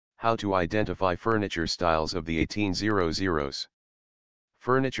How to identify furniture styles of the 1800s.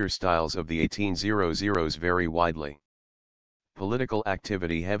 Furniture styles of the 1800s vary widely. Political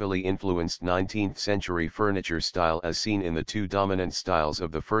activity heavily influenced 19th century furniture style as seen in the two dominant styles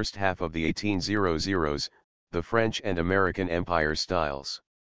of the first half of the 1800s, the French and American Empire styles.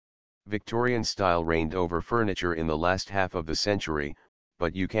 Victorian style reigned over furniture in the last half of the century,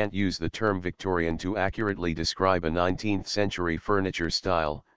 but you can't use the term Victorian to accurately describe a 19th century furniture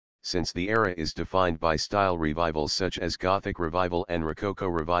style, since the era is defined by style revivals such as Gothic Revival and Rococo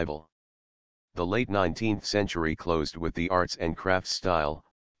Revival. The late 19th century closed with the arts and crafts style,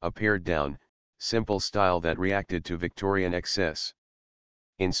 a pared-down, simple style that reacted to Victorian excess.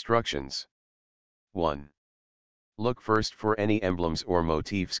 Instructions. 1. Look first for any emblems or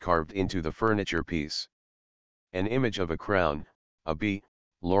motifs carved into the furniture piece. An image of a crown, a bee,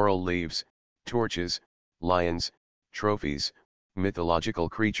 laurel leaves, torches, lions, trophies, mythological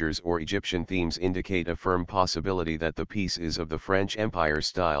creatures or Egyptian themes indicate a firm possibility that the piece is of the French Empire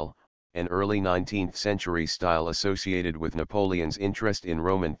style, an early 19th century style associated with Napoleon's interest in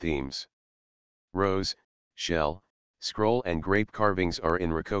Roman themes. Rose, shell, scroll and grape carvings are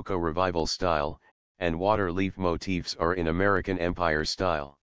in Rococo Revival style, and water leaf motifs are in American Empire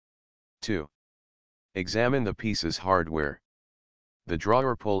style. 2. Examine the piece's hardware. The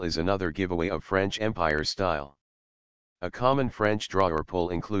drawer pull is another giveaway of French Empire style. A common French drawer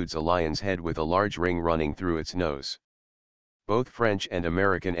pull includes a lion's head with a large ring running through its nose. Both French and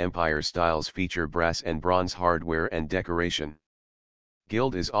American Empire styles feature brass and bronze hardware and decoration.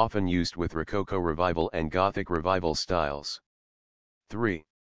 Gilt is often used with Rococo Revival and Gothic Revival styles. 3.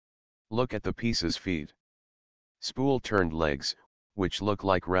 Look at the piece's feet. Spool-turned legs, which look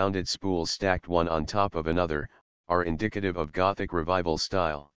like rounded spools stacked one on top of another, are indicative of Gothic Revival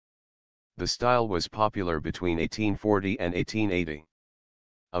style. The style was popular between 1840 and 1880.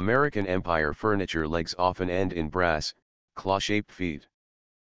 American Empire furniture legs often end in brass, claw-shaped feet.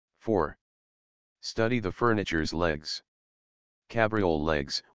 4. Study the furniture's legs. Cabriole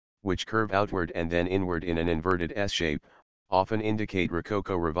legs, which curve outward and then inward in an inverted S shape, often indicate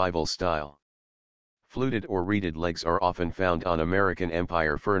Rococo Revival style. Fluted or reeded legs are often found on American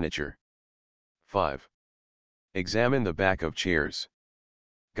Empire furniture. 5. Examine the back of chairs.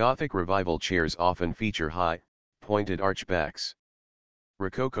 Gothic Revival chairs often feature high, pointed arch backs.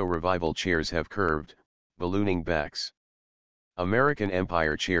 Rococo Revival chairs have curved, ballooning backs. American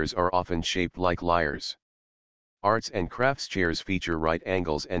Empire chairs are often shaped like lyres. Arts and crafts chairs feature right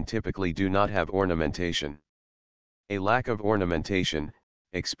angles and typically do not have ornamentation. A lack of ornamentation,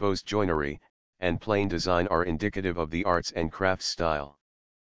 exposed joinery, and plain design are indicative of the arts and crafts style.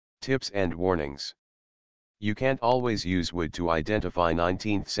 Tips and warnings. You can't always use wood to identify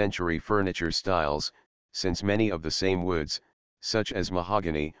 19th century furniture styles, since many of the same woods, such as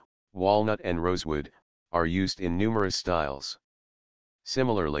mahogany, walnut and rosewood, are used in numerous styles.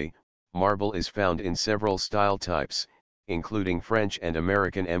 Similarly, marble is found in several style types, including French and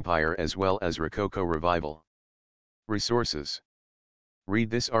American Empire as well as Rococo Revival. Resources. Read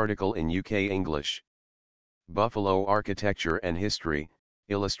this article in UK English. Buffalo Architecture and History,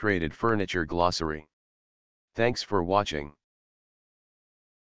 Illustrated Furniture Glossary. Thanks for watching.